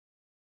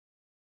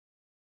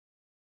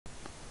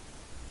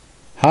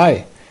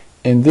Hi,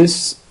 in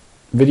this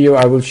video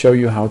I will show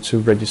you how to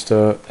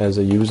register as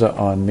a user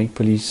on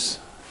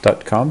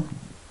MinkPolice.com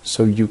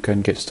so you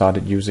can get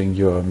started using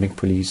your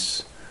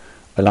MinkPolice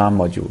alarm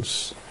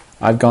modules.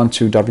 I've gone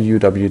to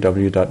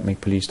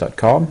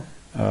www.minkpolice.com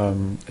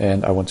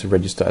and I want to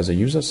register as a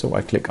user, so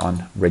I click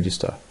on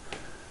register.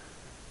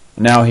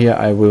 Now here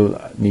I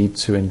will need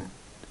to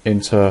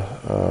enter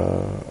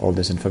all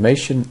this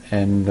information,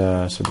 and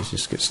so let's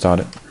just get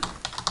started.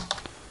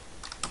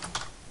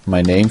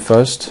 My name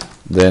first,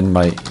 then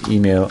my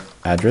email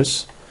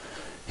address.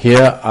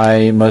 Here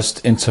I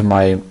must enter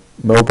my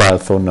mobile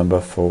phone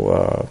number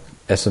for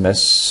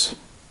SMS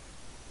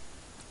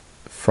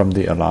from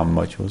the alarm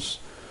modules.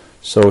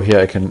 So here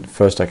I can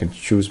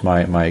choose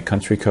my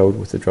country code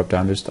with the drop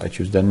down list. I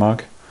choose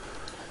Denmark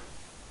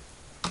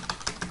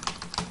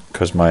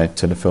because my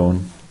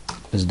telephone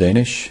is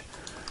Danish.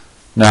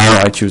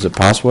 Now I choose a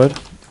password.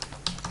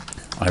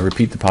 I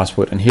repeat the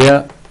password, and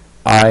here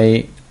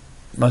I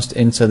must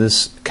enter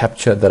this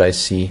captcha that I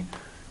see.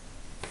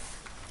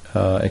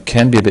 It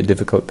can be a bit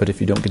difficult, but if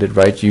you don't get it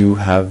right, you will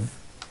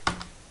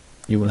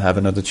have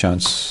another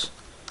chance.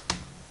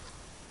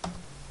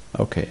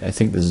 Okay, I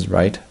think this is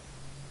right.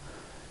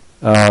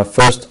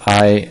 First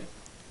I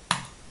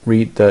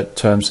read the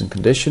terms and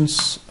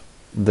conditions,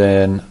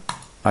 then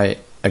I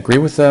agree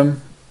with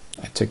them,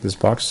 I tick this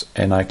box,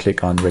 and I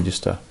click on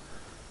register.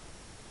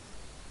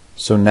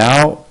 So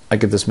now I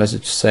get this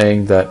message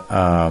saying that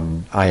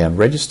I am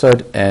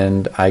registered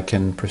and I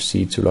can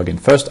proceed to log in.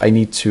 First I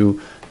need to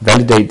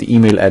validate the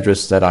email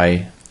address that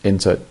I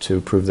entered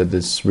to prove that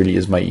this really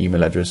is my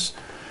email address.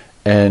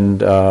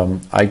 And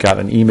I got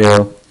an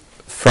email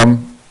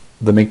from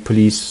the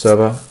MinkPolice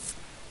server.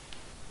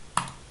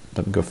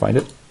 Let me go find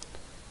it.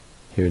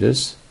 Here it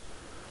is.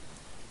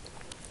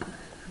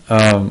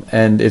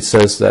 And it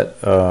says that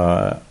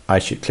I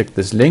should click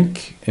this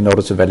link in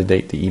order to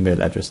validate the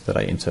email address that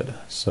I entered.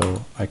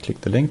 So I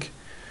click the link,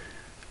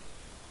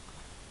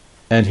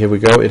 and here we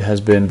go. It has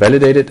been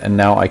validated, and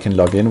now I can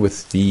log in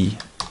with the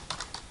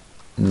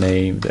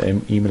name,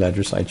 the email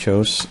address I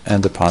chose,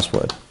 and the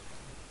password.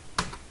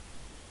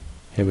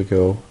 Here we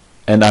go,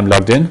 and I'm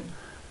logged in.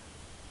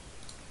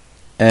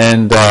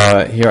 And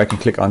here I can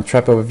click on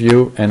trap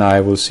overview, and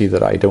I will see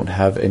that I don't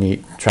have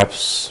any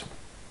traps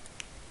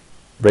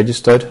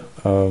registered.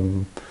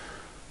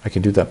 I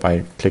can do that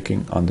by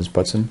clicking on this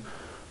button.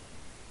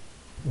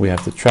 We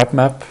have the trap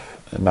map,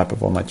 a map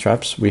of all my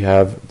traps. We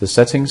have the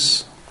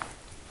settings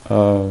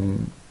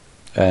and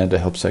the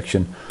help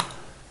section.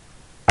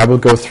 I will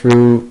go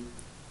through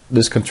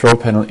this control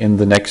panel in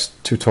the next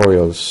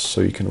tutorials, so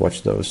you can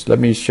watch those. Let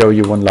me show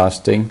you one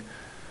last thing.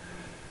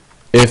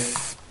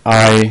 If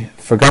I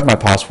forgot my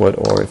password,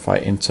 or if I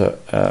enter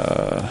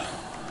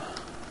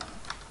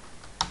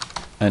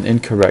an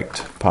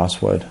incorrect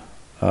password,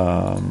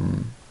 I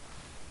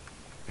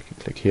can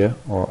click here,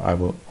 or I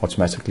will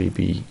automatically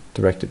be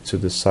directed to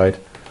this site,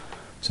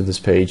 to this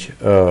page.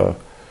 If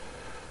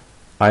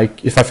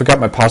I forgot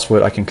my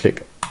password, I can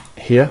click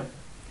here.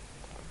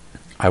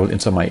 I will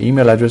enter my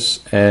email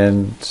address,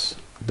 and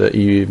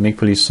the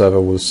MinkPolice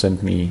server will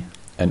send me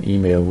an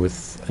email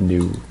with a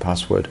new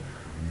password.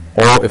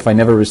 Or if I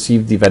never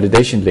received the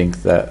validation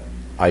link that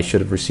I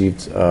should have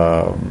received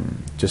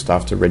just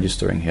after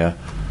registering here,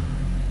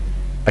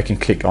 I can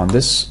click on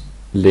this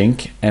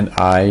link, and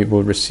I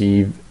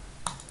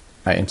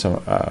enter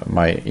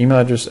my email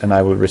address, and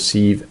I will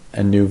receive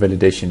a new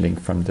validation link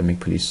from the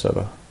MinkPolice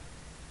server.